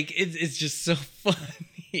 Like, it's just so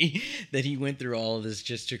funny that he went through all of this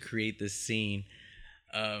just to create this scene.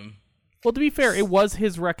 Well, to be fair, it was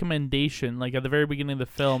his recommendation. Like, at the very beginning of the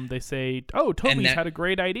film, they say, oh, Toby's had a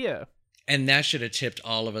great idea. And that should have tipped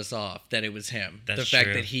all of us off that it was him. That's the fact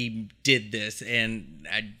true. that he did this, and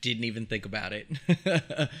I didn't even think about it.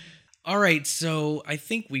 All right, so I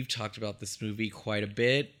think we've talked about this movie quite a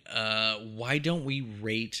bit. Why don't we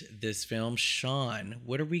rate this film? Sean,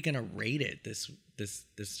 what are we going to rate it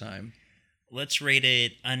this time? Let's rate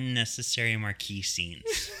it unnecessary marquee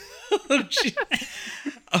scenes. Oh, gee.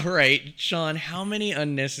 All right, Sean, how many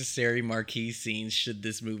unnecessary marquee scenes should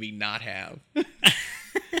this movie not have?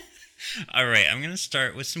 All right, I'm going to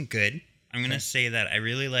start with some good. I'm going to say that I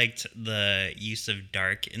really liked the use of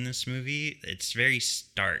dark in this movie. It's very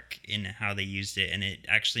stark in how they used it, and it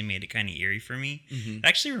actually made it kind of eerie for me. It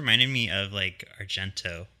actually reminded me of like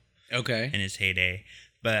Argento Okay. in his heyday.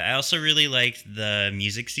 But I also really liked the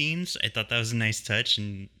music scenes. I thought that was a nice touch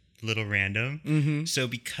and a little random. Mm-hmm. So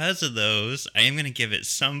because of those, I am going to give it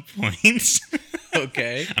some points.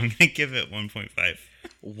 Okay. I'm going to give it 1.5.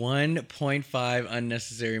 1.5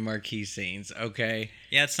 unnecessary marquee scenes. Okay.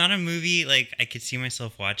 Yeah, it's not a movie like I could see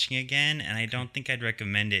myself watching again, and I don't think I'd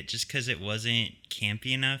recommend it just because it wasn't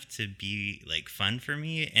campy enough to be like fun for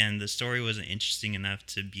me, and the story wasn't interesting enough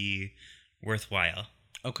to be worthwhile.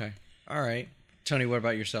 Okay. All right. Tony, what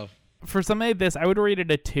about yourself? For something like this, I would rate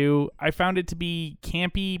it a 2. I found it to be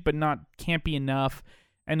campy, but not campy enough.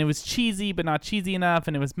 And it was cheesy, but not cheesy enough.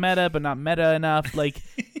 And it was meta, but not meta enough. Like,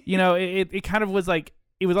 it kind of was like,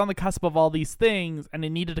 it was on the cusp of all these things, and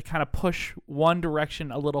it needed to kind of push one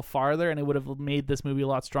direction a little farther, and it would have made this movie a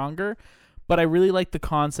lot stronger. But I really liked the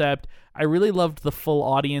concept. I really loved the full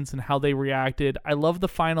audience and how they reacted. I love the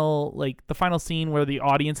final scene where the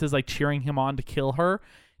audience is like cheering him on to kill her,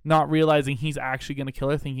 not realizing he's actually going to kill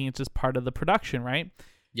her, thinking it's just part of the production, right?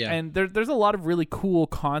 Yeah. And there's a lot of really cool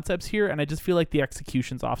concepts here, and I just feel like the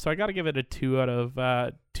execution's off. So I got to give it a 2 out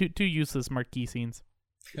of two useless marquee scenes.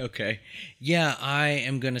 Okay. Yeah, I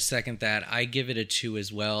am going to second that. I give it a 2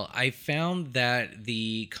 as well. I found that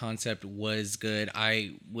the concept was good.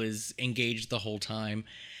 I was engaged the whole time,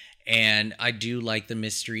 and I do like the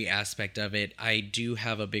mystery aspect of it. I do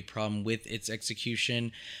have a big problem with its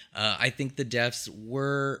execution. I think the deaths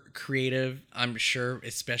were creative. I'm sure,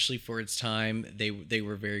 especially for its time, they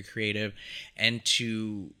were very creative. And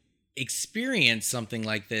to experience something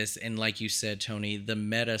like this, and like you said, Tony, the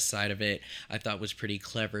meta side of it, I thought was pretty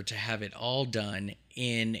clever to have it all done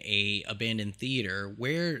in a abandoned theater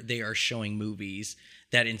where they are showing movies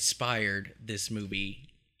that inspired this movie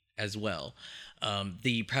as well.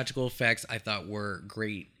 The practical effects I thought were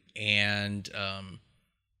great, and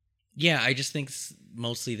Yeah, I just think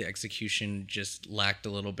mostly the execution just lacked a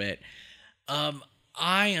little bit.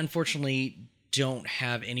 I unfortunately don't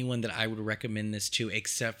have anyone that I would recommend this to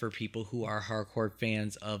except for people who are hardcore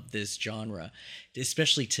fans of this genre,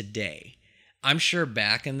 especially today. I'm sure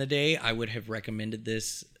back in the day I would have recommended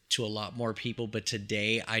this to a lot more people, but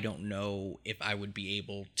today I don't know if I would be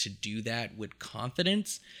able to do that with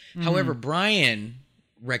confidence. However, Brian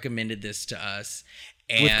recommended this to us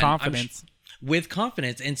and With confidence. with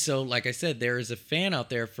confidence. And so, like I said, there is a fan out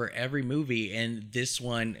there for every movie, and this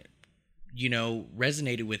one,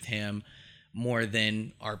 resonated with him more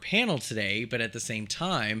than our panel today. But at the same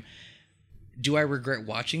time, do I regret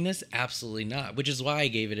watching this? Absolutely not. Which is why I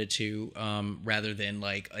gave it a 2 rather than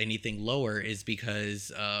like anything lower, is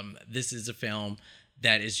because this is a film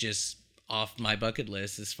that is just off my bucket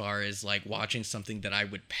list as far as like watching something that I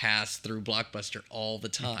would pass through Blockbuster all the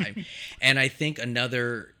time. And I think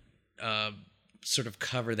another sort of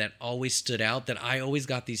cover that always stood out, that I always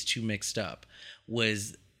got these two mixed up,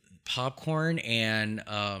 was Popcorn and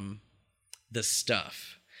The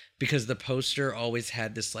Stuff, because the poster always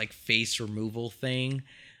had this like face removal thing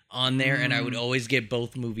on there, and I would always get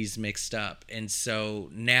both movies mixed up. And so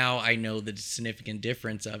now I know the significant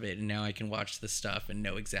difference of it, and now I can watch The Stuff and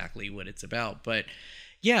know exactly what it's about. But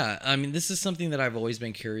yeah, I mean, this is something that I've always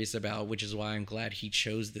been curious about, which is why I'm glad he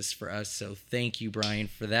chose this for us. So thank you, Brian,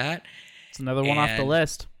 for that. It's another one off the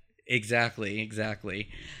list. Exactly.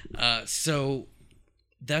 So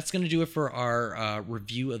that's going to do it for our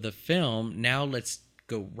review of the film. Now let's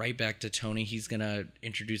go right back to Tony. He's going to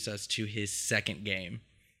introduce us to his second game.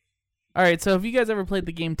 All right, so have you guys ever played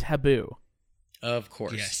the game Taboo? Of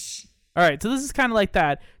course. Yes. All right, so this is kind of like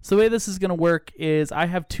that. So the way this is going to work is I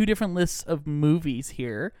have 2 different lists of movies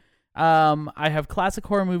here. I have classic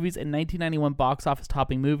horror movies and 1991 box office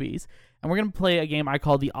topping movies. And we're going to play a game I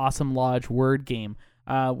call the Awesome Lodge word game,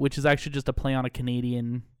 which is actually just a play on a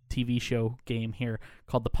Canadian TV show game here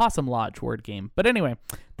called the Possum Lodge word game. But anyway,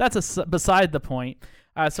 that's beside the point.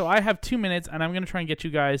 So I have 2 minutes, and I'm going to try and get you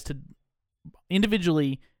guys to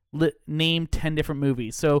individually name 10 different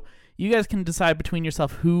movies. So you guys can decide between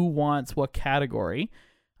yourself who wants what category,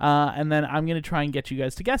 and then I'm going to try and get you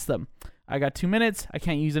guys to guess them. I got 2 minutes. I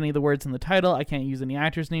can't use any of the words in the title. I can't use any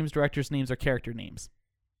actors' names, directors' names, or character names.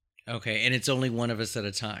 Okay, and it's only one of us at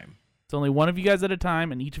a time. It's only one of you guys at a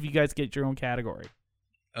time, and each of you guys get your own category.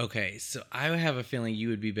 Okay, so I have a feeling you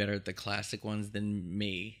would be better at the classic ones than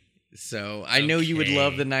me. So I know you would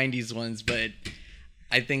love the 90s ones, but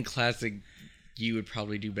I think classic you would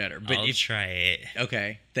probably do better. But I'll try it.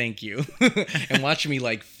 Okay, thank you. And watch me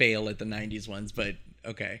like fail at the 90s ones, but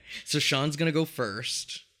okay. So Sean's going to go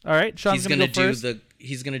first. All right, Sean's going to go first.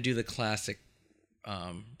 He's going to do the classic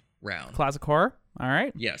round. Classic horror? All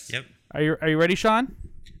right. Yes. Yep. Are you ready, Sean?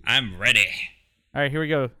 I'm ready. All right, here we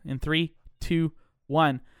go. In 3, 2,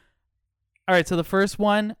 1. All right, so the first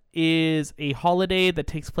one is a holiday that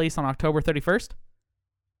takes place on October 31st.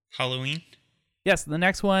 Halloween? Yes, the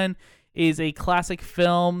next one is a classic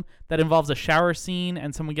film that involves a shower scene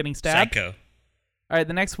and someone getting stabbed. Psycho. All right,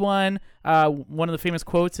 the next one, one of the famous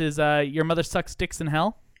quotes is, your mother sucks dicks in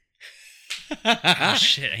hell. Oh,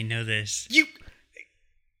 shit, I know this.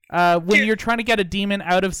 When you're trying to get a demon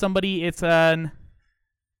out of somebody, it's an...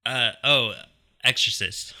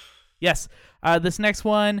 Exorcist. Yes. This next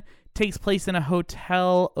one takes place in a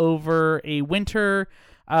hotel over a winter.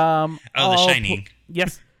 The Shining.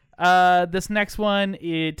 Yes. This next one,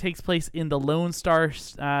 it takes place in the Lone Star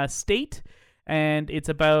State, and it's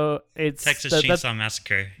Texas Chainsaw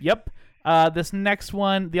Massacre. Yep. This next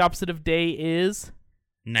one, the opposite of day is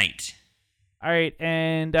Night. All right,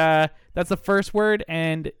 and that's the first word,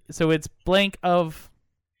 and so it's blank of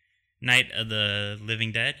Night of the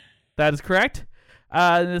Living Dead. That is correct.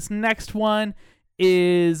 This next one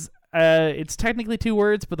is it's technically 2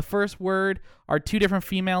 words, but the first word are 2 different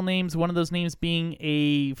female names. One of those names being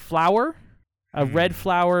a flower, a red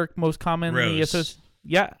flower, most commonly Rose.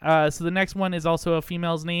 So the next one is also a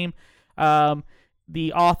female's name.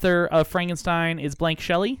 The author of Frankenstein is blank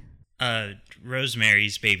Shelley.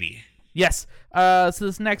 Rosemary's Baby. Yes. So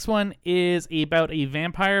this next one is about a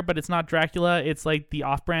vampire, but it's not Dracula. It's like the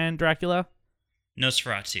off-brand Dracula.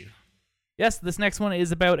 Nosferatu. Yes, this next one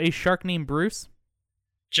is about a shark named Bruce.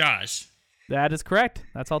 Jaws. That is correct.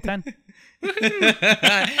 That's all 10. And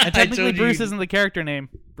I technically, told Bruce you. isn't the character name.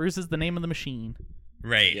 Bruce is the name of the machine.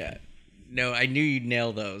 Right. Yeah. No, I knew you'd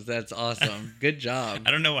nail those. That's awesome. Good job.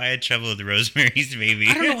 I don't know why I had trouble with Rosemary's Baby.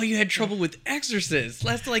 I don't know why you had trouble with Exorcist.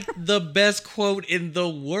 That's like the best quote in the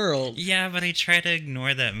world. Yeah, but I try to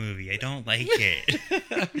ignore that movie. I don't like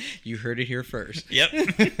it. You heard it here first.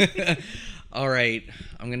 Yep. All right.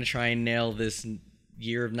 I'm going to try and nail this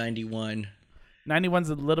year of 91. 91's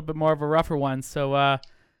a little bit more of a rougher one, so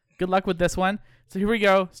good luck with this one. So here we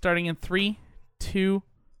go, starting in 3, 2,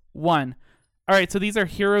 1. All right, so these are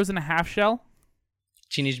Heroes in a Half Shell.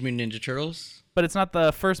 Teenage Mutant Ninja Turtles. But it's not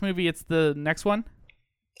the first movie, it's the next one.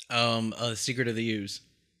 Secret of the Ooze.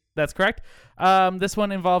 That's correct. This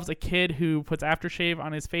one involves a kid who puts aftershave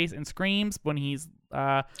on his face and screams when he's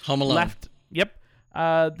Home Alone. left. Yep.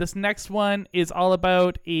 This next one is all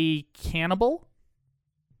about a cannibal.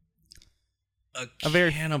 A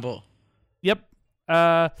very- cannibal. Yep.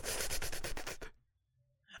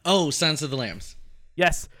 Silence of the Lambs.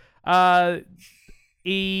 Yes.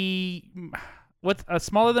 What's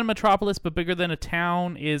smaller than a metropolis but bigger than a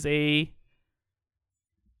town is a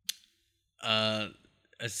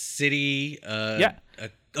city. Yeah.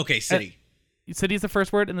 City. City is the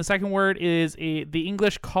first word, and the second word is the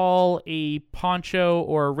English call a poncho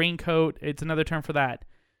or a raincoat. It's another term for that.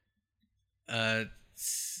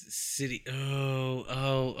 City.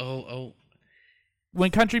 Oh. When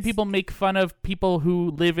country people make fun of people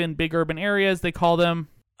who live in big urban areas, they call them.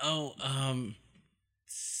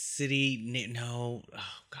 City. No. Oh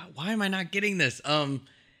God, why am I not getting this?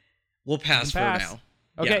 We'll pass for now.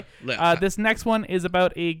 Okay. Yeah. This next one is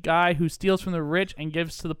about a guy who steals from the rich and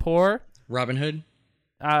gives to the poor. Robin Hood.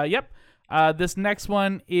 Yep. This next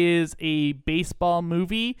one is a baseball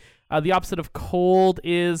movie. The opposite of cold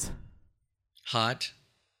is Hot.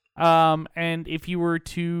 And if you were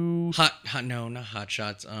to Hot. No, not Hot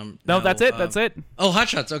Shots. no, that's it. That's it. Oh, Hot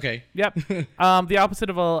Shots. Okay. Yep. The opposite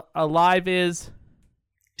of alive is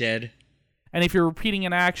Dead. and if you're repeating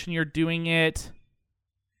an action, you're doing it.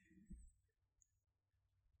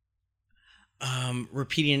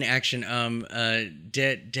 Repeating an action.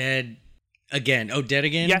 Dead again. Oh, dead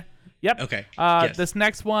again. Yeah. Yep. Okay. Yes. This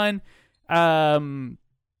next one,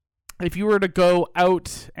 if you were to go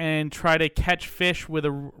out and try to catch fish with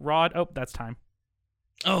a rod, that's time.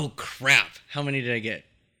 Oh crap! How many did I get?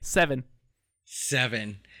 7.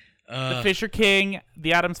 7. The Fisher King,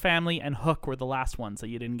 The Addams Family, and Hook were the last ones that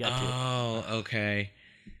you didn't get to. Oh, okay.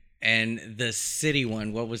 And the city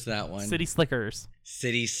one, what was that one? City Slickers.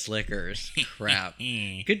 City Slickers. Crap.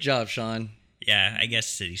 Good job, Sean. Yeah, I guess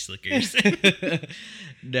City Slickers.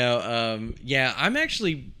 No, yeah, I'm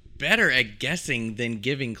actually better at guessing than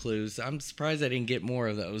giving clues. I'm surprised I didn't get more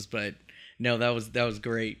of those, but no, that was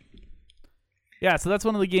great. Yeah, so that's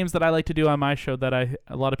one of the games that I like to do on my show that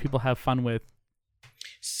a lot of people have fun with.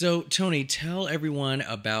 So, Tony, tell everyone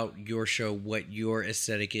about your show, what your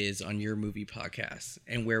aesthetic is on your movie podcast,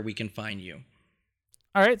 and where we can find you.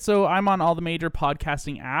 All right, so I'm on all the major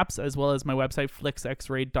podcasting apps, as well as my website,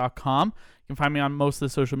 flixxraid.com. You can find me on most of the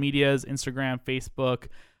social medias, Instagram, Facebook,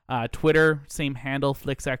 Twitter, same handle,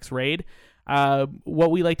 flixxraid.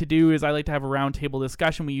 What we like to do is I like to have a roundtable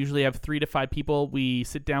discussion. We usually have 3 to 5 people. We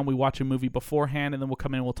sit down, we watch a movie beforehand, and then we'll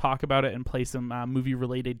come in and we'll talk about it and play some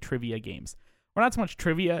movie-related trivia games. Or not so much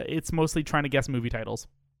trivia, it's mostly trying to guess movie titles.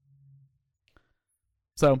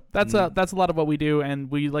 So that's a lot of what we do, and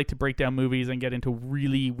we like to break down movies and get into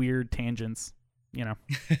really weird tangents, you know.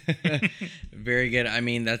 Very good. I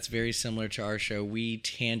mean, that's very similar to our show. We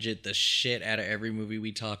tangent the shit out of every movie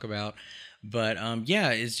we talk about. But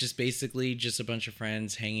yeah, it's just basically just a bunch of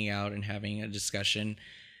friends hanging out and having a discussion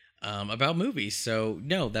about movies. So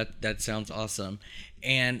no, that sounds awesome.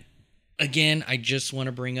 And again, I just want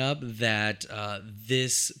to bring up that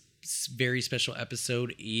this very special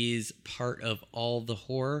episode is part of All the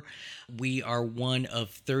Horror. We are one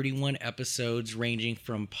of 31 episodes ranging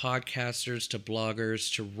from podcasters to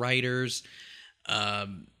bloggers to writers.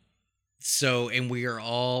 And we are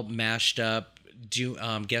all mashed up,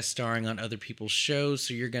 guest starring on other people's shows.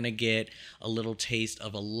 So you're going to get a little taste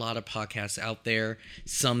of a lot of podcasts out there.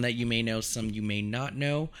 Some that you may know, some you may not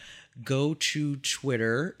know. Go to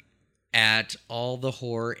Twitter at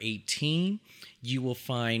allthehorror18. You will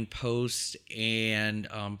find posts and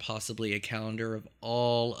possibly a calendar of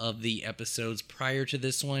all of the episodes prior to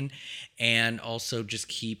this one. And also just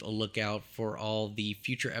keep a lookout for all the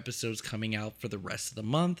future episodes coming out for the rest of the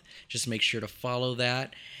month. Just make sure to follow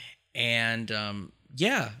that. And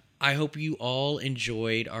yeah, I hope you all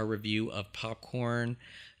enjoyed our review of Popcorn.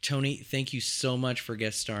 Tony, thank you so much for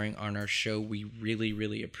guest starring on our show. We really,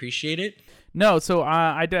 really appreciate it. No, so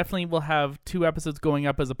I definitely will have 2 episodes going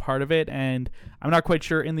up as a part of it, and I'm not quite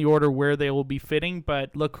sure in the order where they will be fitting,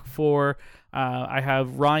 but look for, I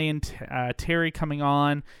have Ryan Terry coming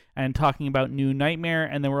on and talking about New Nightmare,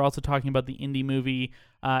 and then we're also talking about the indie movie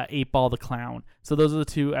 8 Ball the Clown. So those are the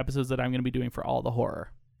 2 episodes that I'm going to be doing for All the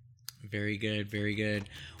Horror. Very good, very good.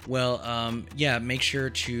 Well, yeah, make sure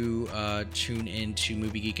to tune in to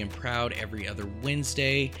Movie Geek and Proud every other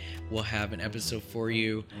Wednesday. We'll have an episode for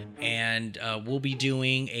you, and we'll be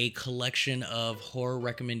doing a collection of horror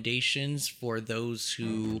recommendations for those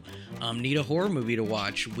who need a horror movie to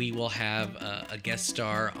watch. We will have a guest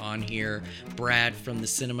star on here, Brad from the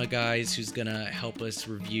Cinema Guys, who's going to help us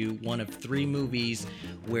review one of 3 movies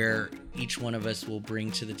where each one of us will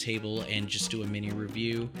bring to the table and just do a mini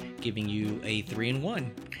review, giving you a 3-in-1.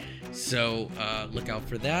 So look out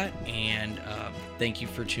for that, and thank you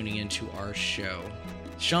for tuning into our show.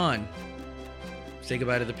 Sean, say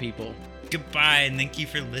goodbye to the people. Goodbye, and thank you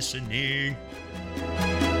for listening.